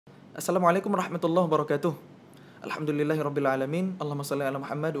Assalamualaikum warahmatullahi wabarakatuh. Alhamdulillahirrabbilalamin. Allahumma shalli ala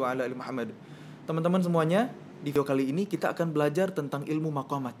Muhammad wa ala ali Muhammad. Teman-teman semuanya, di video kali ini kita akan belajar tentang ilmu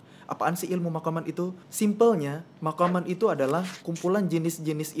maqamat. Apaan sih ilmu maqamat itu? Simpelnya, maqamat itu adalah kumpulan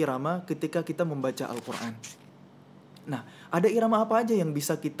jenis-jenis irama ketika kita membaca Al-Quran. Nah, ada irama apa aja yang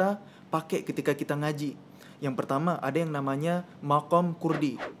bisa kita pakai ketika kita ngaji? Yang pertama, ada yang namanya maqam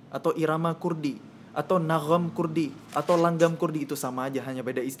kurdi atau irama kurdi, atau nagham kurdi, atau langgam kurdi. Itu sama aja, hanya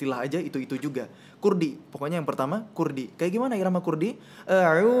beda istilah aja, itu juga. Kurdi, pokoknya yang pertama kurdi. Kayak gimana irama kurdi?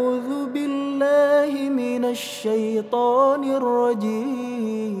 A'udzu billahi minasyaitonir rajim.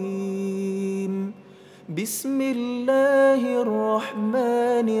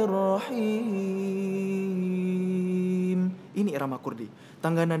 Bismillahirrahmanirrahim. Ini irama kurdi.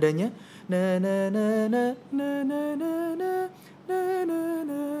 Tangga nadanya na na na na na na na na na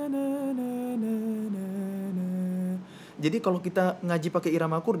na na na na. Jadi kalau kita ngaji pakai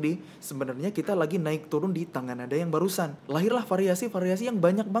irama kurdi, sebenarnya kita lagi naik turun di tangga nada yang barusan. Lahirlah variasi-variasi yang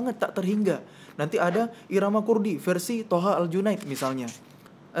banyak banget, tak terhingga. Nanti ada irama kurdi versi Toha Al-Junaid misalnya.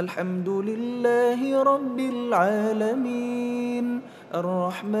 Alhamdulillahi Rabbil Alamin,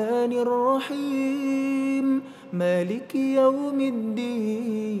 Ar-Rahmanir Rahim, Maliki Yawmiddin,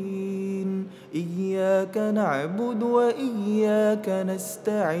 Iyyaka na'budu wa iyyaka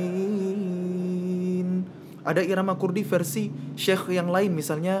nasta'in. Ada irama kurdi versi syekh yang lain,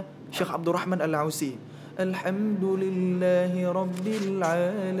 misalnya Syekh Abdurrahman Al-Ausi. Alhamdulillahi Rabbil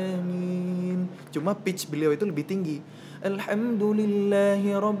Alamin. Cuma pitch beliau itu lebih tinggi. Alhamdulillahi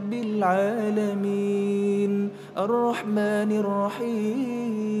Rabbil Alamin, Ar-Rahmanir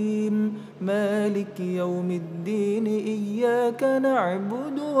Rahim, Maliki Yawmiddin, Iyyaka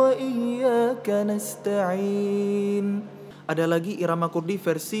na'budu wa iyyaka nasta'in. Ada lagi irama kurdi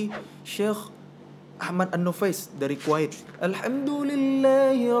versi Syekh Ahmad An-Nufais dari Kuwait.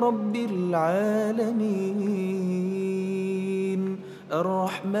 Alhamdulillahi Rabbil Alamin,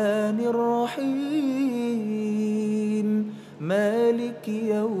 Ar-Rahmanir Rahim,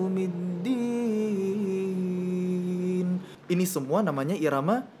 Maliki Yawmiddin. Ini semua namanya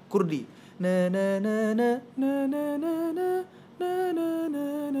irama kurdi. Na na na na na na na na na na na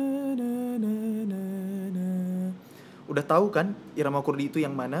na na na. Udah tahu kan irama kurdi itu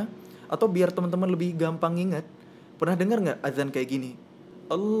yang mana? Atau biar teman-teman lebih gampang ingat, pernah dengar nggak azan kayak gini?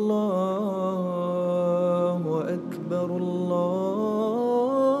 Allahu Akbar, Allahu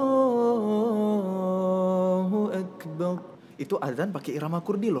Akbar. Itu azan pakai irama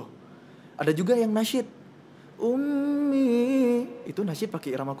kurdi loh. Ada juga yang nasyid. Ummi, itu nasyid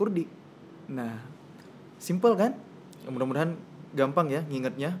pakai irama kurdi. Nah, simple kan? Mudah-mudahan gampang ya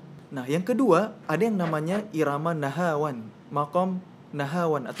ngingetnya. Nah, yang kedua, ada yang namanya irama nahawan, maqam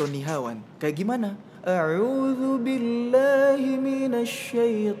nahawan atau nihawan. Kayak gimana? A'udzu billahi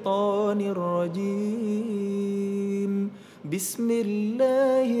minasyaitonir rajim.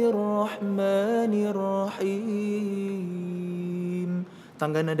 Bismillahirrahmanirrahim.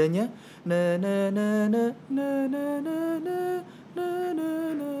 Tangga nadanya na na na na na na na na na na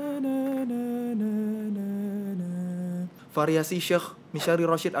na na na na. Variasi Syekh Mishari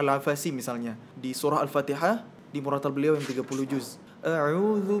Rashid Al-Afasi misalnya di surah Al-Fatihah di muratal beliau yang 30 juz.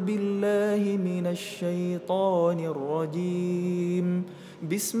 A'udzu billahi minasyaitonir rajim.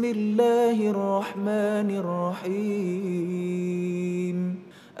 Bismillahirrahmanirrahim.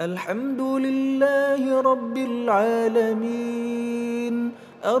 Alhamdulillahi Rabbil Alamin,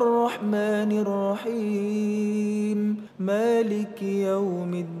 Ar-Rahmanir Rahim, Maliki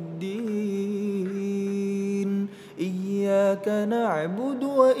Yawmiddin, Iyyaka na'budu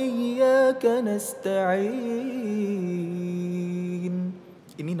wa iyyaka nasta'in.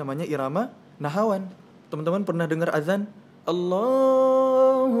 Ini namanya irama nahawan. Teman-teman pernah dengar azan?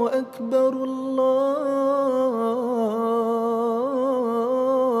 Allahu Akbar, Allahu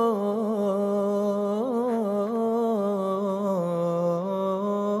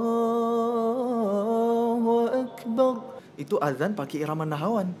Akbar. Itu azan pakai irama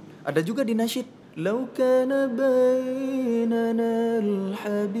nahawan. Ada juga di nasyid. Lau kana bainana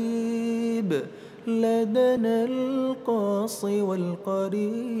al-habib ladana al-qasi wal-qarib.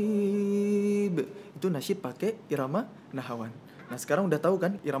 Itu nasyid pakai irama nahawan. Nah, sekarang udah tahu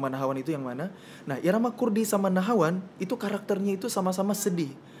kan irama nahawan itu yang mana? Nah, irama kurdi sama nahawan itu karakternya itu sama-sama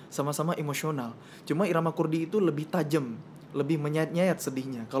sedih, sama-sama emosional. Cuma irama kurdi itu lebih tajam, lebih menyayat-nyayat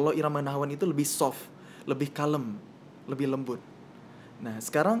sedihnya. Kalau irama nahawan itu lebih soft, lebih kalem, lebih lembut. Nah,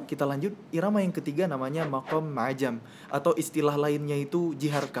 sekarang kita lanjut irama yang ketiga, namanya maqam ma'jam, atau istilah lainnya itu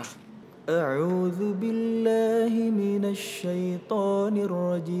jiharkah. A'udzu billahi minasyaitonir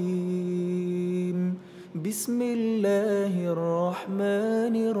rajim.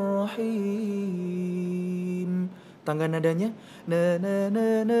 Bismillahirrahmanirrahim. Tangga nadanya na na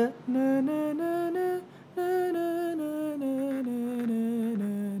na na na na na na na na na na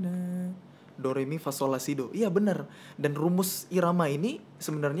na na. Do re mi fa sol la si do. Iya benar. Dan rumus irama ini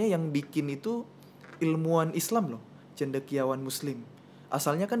sebenarnya yang bikin itu ilmuwan Islam loh, cendekiawan muslim.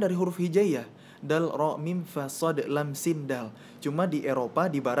 Asalnya kan dari huruf hijaiyah, dal ra mim fa sad lam sin dal. Cuma di Eropa,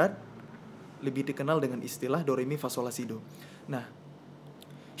 di barat lebih dikenal dengan istilah do re mi fa sol la si do. Nah,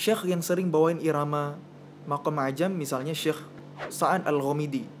 syekh yang sering bawain irama maqam ajam misalnya Syekh Sa'ad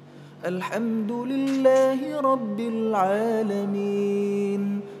Al-Ghamidi. Alhamdulillahi rabbil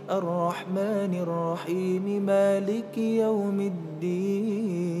alamin ar-rahmanir rahim maliki yaumiddin.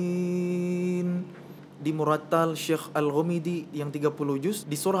 Di Murattal Syekh Al-Ghamidi yang 30 juz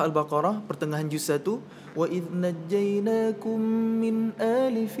di surah Al-Baqarah pertengahan juz 1, wa idh najjaynakum min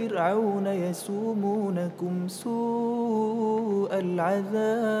ali fir'auna yasumunakum su'al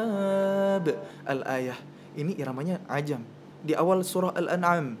azab. Al-ayah. Ini iramanya ajam. Di awal surah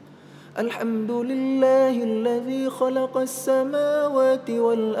Al-An'am. Alhamdulillahilladzi khalaqas samawati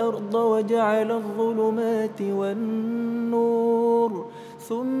wal arda wa ja'ala adh-dhulumati wan nur.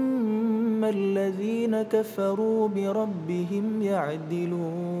 Thumma alladzina kafaru bi rabbihim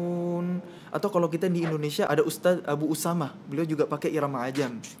ya'dilun. Atau kalau kita di Indonesia ada Ustaz Abu Usama, beliau juga pakai irama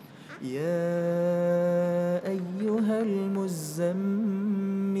ajam. Ya ayyuhal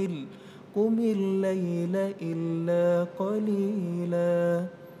muzammil qumil laila illa qalila.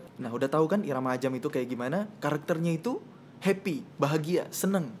 Nah, udah tahu kan irama ajam itu kayak gimana? Karakternya itu happy, bahagia,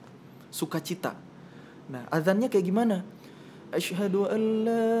 senang, sukacita. Nah, azannya kayak gimana? Asyhadu an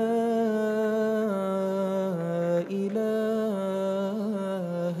la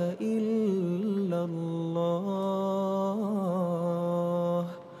ilaha illallah.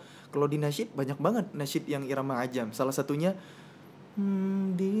 Kalau di nasyid banyak banget nasyid yang irama ajam. Salah satunya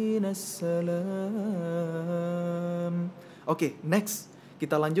dinas salam. Oke, next.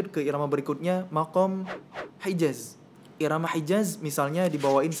 Kita lanjut ke irama berikutnya, maqam Hijaz. Irama Hijaz misalnya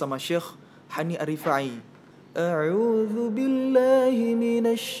dibawain sama Syekh Hani Arifai. A'udzu billahi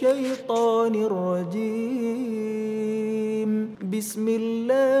minasy syaithanir rajim.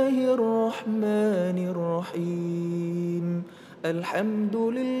 Bismillahirrahmanirrahim.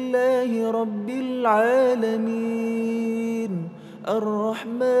 Alhamdulillahi rabbil alamin.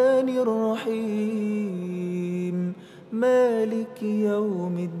 Ar-Rahmanir Rahim. Maliki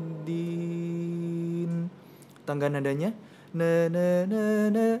yaumiddin. Tangga nadanya na na na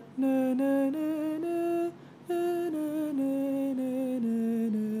na na na na na.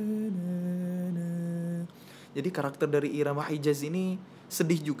 Jadi karakter dari irama Hijaz ini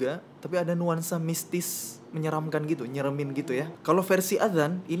sedih juga, tapi ada nuansa mistis, menyeramkan gitu, nyeremin gitu ya. Kalau versi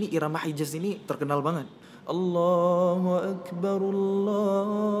azan, ini irama Hijaz ini terkenal banget. Allahu Akbar,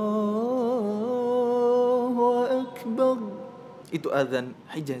 Allahu Akbar. Itu azan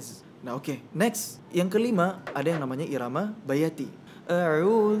Hijaz. Nah oke, next. Yang kelima, ada yang namanya irama Bayati.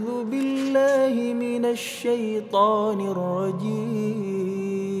 A'udzu billahi minasy syaithanir rajim.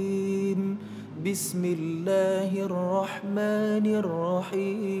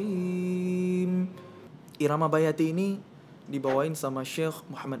 Bismillahirrahmanirrahim. Irama Bayati ini dibawain sama Syekh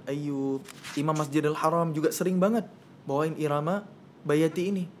Muhammad Ayyub. Imam Masjidil Haram juga sering banget bawain irama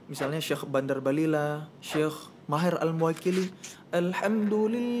Bayati ini. Misalnya Syekh Bandar Balila, Syekh Mahir Al-Muwakkili.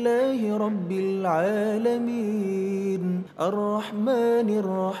 Alhamdulillahi rabbil alamin. Ar-Rahmanir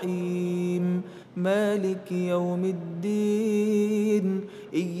Rahim. Maliki yaumiddin.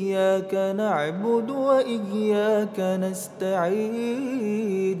 Iyyaka na'budu wa iyyaka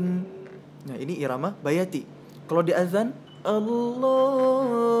nasta'in. Nah, ini irama Bayati. Kalau di azan,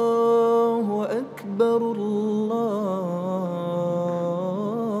 Allahu Akbar, Allahu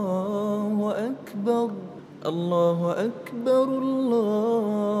Akbar, Allahu Akbar,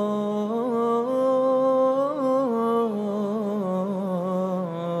 Allahu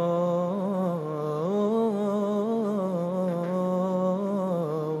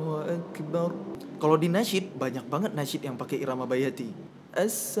Akbar. Kalau di nasyid, banyak banget nasyid yang pakai irama Bayati.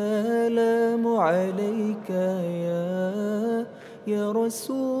 Assalamu alayka ya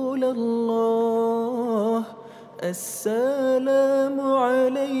Rasulullah. Assalamu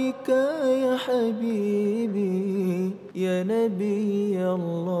alayka ya habibi ya Nabi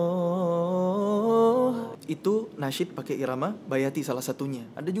Allah. Itu nasyid pakai irama Bayati salah satunya.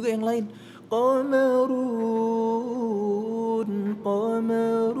 Ada juga yang lain. Qamarun,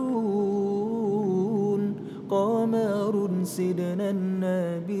 qamarun, qamarun sidna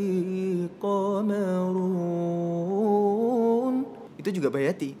nabi qamarun. Itu juga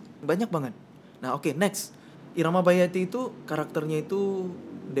Bayati. Banyak banget. Nah, oke, next. Irama Bayati itu karakternya itu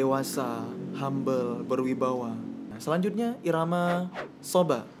dewasa, humble, berwibawa. Nah, selanjutnya irama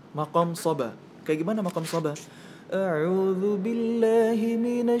soba, makom soba. Kayak gimana makom soba? A'udzu billahi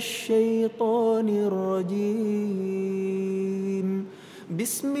minasy syaithanir rajim.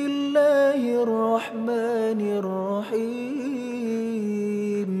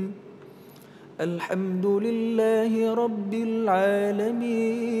 Bismillahirrahmanirrahim. Alhamdulillahi rabbil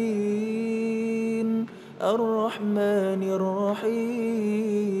alamin.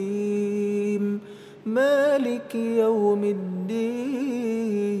 Ar-Rahmanir-Rahim. Maliki yaumiddin.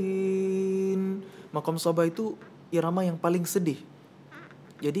 Makom soba itu irama yang paling sedih.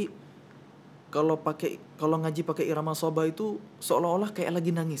 Jadi kalau ngaji pakai irama soba itu seolah-olah kayak lagi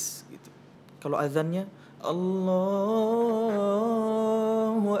nangis gitu. Kalau azannya Allahu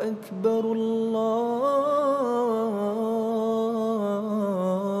Akbar, Allahu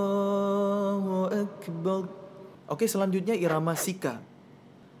Akbar. Oke, selanjutnya irama sika.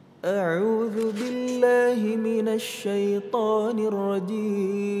 A'udzu billahi minasy syaithanir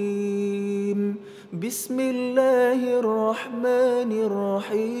rajim.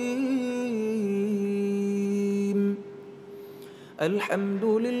 Bismillahirrahmanirrahim.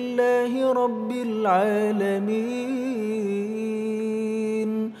 Alhamdulillahi rabbil alamin.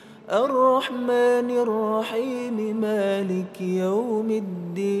 Ar-Rahmanir-Rahim. Maliki yaumiddin.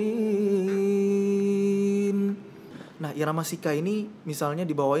 Nah, irama sika ini misalnya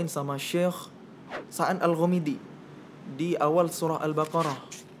dibawain sama Syekh Sa'an Al-Ghamidi di awal surah Al-Baqarah.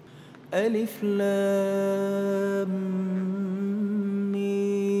 Alif Lam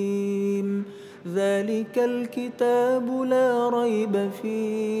Mim. Dzalikal kitabu la raiba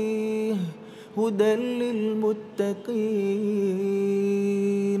fihi hudan lil muttaqin.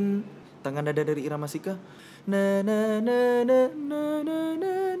 Tangan nada dari irama sika. Na na na na na na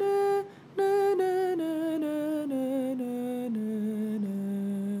na na na na na na.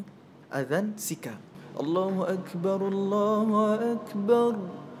 Azan sika. Allahu Akbar, Allahu Akbar,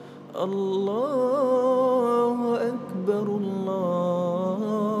 Allahu Akbar,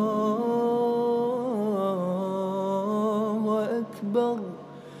 Allahu Akbar.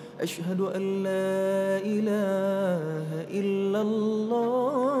 Asyhadu an la ilaha illallah.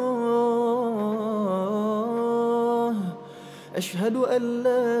 Asyhadu an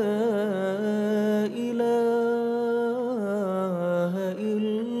la ilaha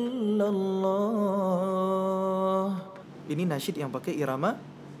illallah. Ini nasyid yang pakai irama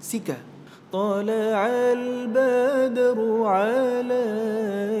sika. Tala'al badru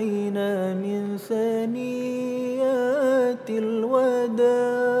alaina min thaniyatil wada'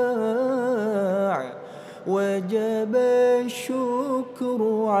 wajaba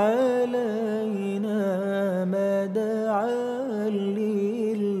syukru alaina ma da'a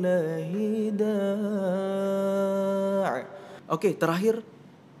lillahi da'. Oke, terakhir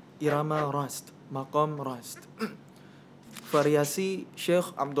irama rast, maqam rast. Variasi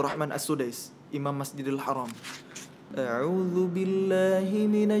Syekh Abdurrahman As-Sudais, Imam Masjidil Haram. A'udzu billahi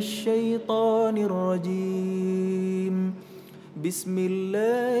minasy syaithanir rajim.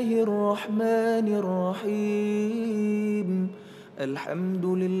 Bismillahirrahmanirrahim.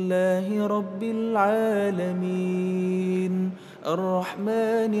 Alhamdulillahi rabbil alamin.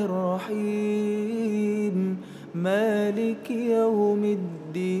 Ar-Rahmanir-Rahim. Maliki yaumiddin.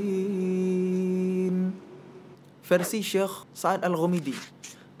 Versi Syekh Sa'ad Al-Ghamidi.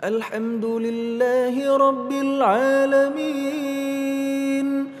 Alhamdulillahi rabbil alamin.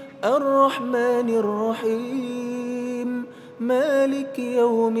 Ar-Rahmanir-Rahim. Maliki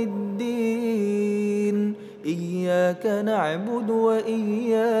yaumiddin. Iyyaka na'budu wa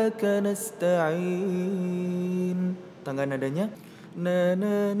iyyaka nasta'in. Tangan nadanya na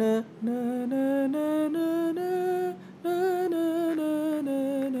na na na na na na na na na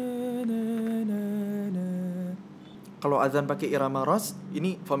na na. Kalau azan pakai irama ras,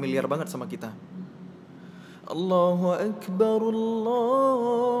 ini familiar banget sama kita. Allahu Akbar,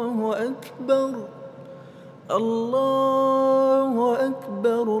 Allahu Akbar, Allahu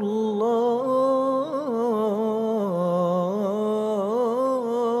Akbar, Allahu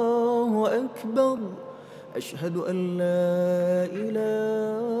Akbar. Asyhadu an la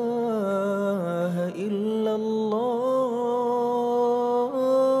ilaha illallah.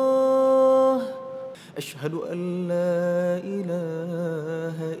 Asyhadu an la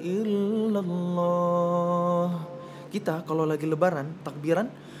ilaha illallah. Kita kalau lagi lebaran,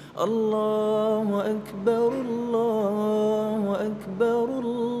 takbiran Allahu Akbar, Allahu Akbar,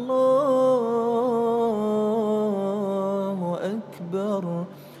 Allahu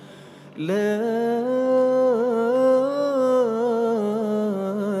Akbar. La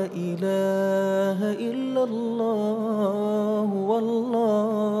ilaha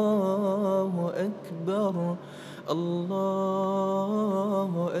Akbar, Allahu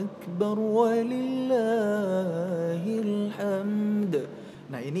Akbar, walillahil hamd.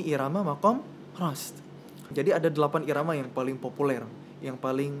 Nah, ini irama maqam rast. Jadi ada 8 irama yang paling populer, yang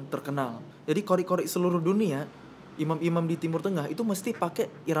paling terkenal. Jadi qori-qori seluruh dunia, imam-imam di Timur Tengah itu mesti pakai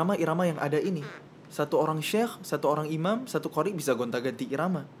irama-irama yang ada ini. Satu orang syekh, satu orang imam, satu qori bisa gonta-ganti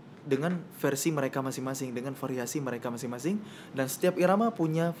irama dengan versi mereka masing-masing, dengan variasi mereka masing-masing. Dan setiap irama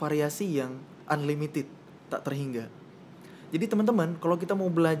punya variasi yang unlimited, tak terhingga. Jadi teman-teman, kalau kita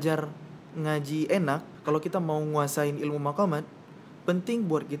mau belajar ngaji enak, kalau kita mau nguasain ilmu maqamat, penting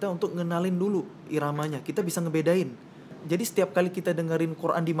buat kita untuk ngenalin dulu iramanya. Kita bisa ngebedain. Jadi setiap kali kita dengerin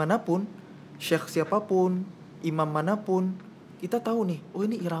Quran dimanapun, syekh siapapun, imam manapun, kita tahu nih, oh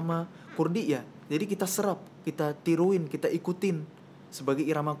ini irama kurdi ya. Jadi kita serap, kita tiruin, kita ikutin sebagai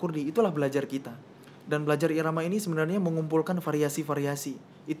irama kurdi. Itulah belajar kita. Dan belajar irama ini sebenarnya mengumpulkan variasi-variasi.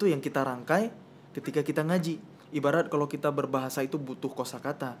 Itu yang kita rangkai ketika kita ngaji. Ibarat kalau kita berbahasa itu butuh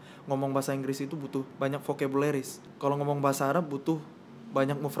kosakata, ngomong bahasa Inggris itu butuh banyak vocabularies. Kalau ngomong bahasa Arab butuh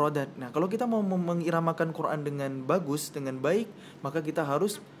banyak mufradat. Nah, kalau kita mau mengiramakan Quran dengan bagus, dengan baik, maka kita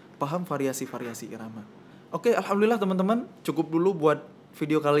harus paham variasi-variasi irama. Oke, alhamdulillah teman-teman, cukup dulu buat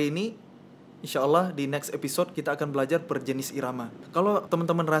video kali ini. Insyaallah di next episode kita akan belajar per jenis irama. Kalau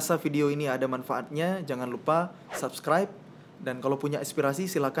teman-teman rasa video ini ada manfaatnya, jangan lupa subscribe, dan kalau punya inspirasi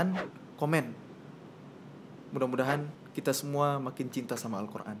silakan komen. Mudah-mudahan kita semua makin cinta sama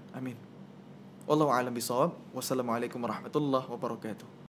Al-Quran. Amin. Wallahu a'lam bishawab. Wassalamualaikum warahmatullahi wabarakatuh.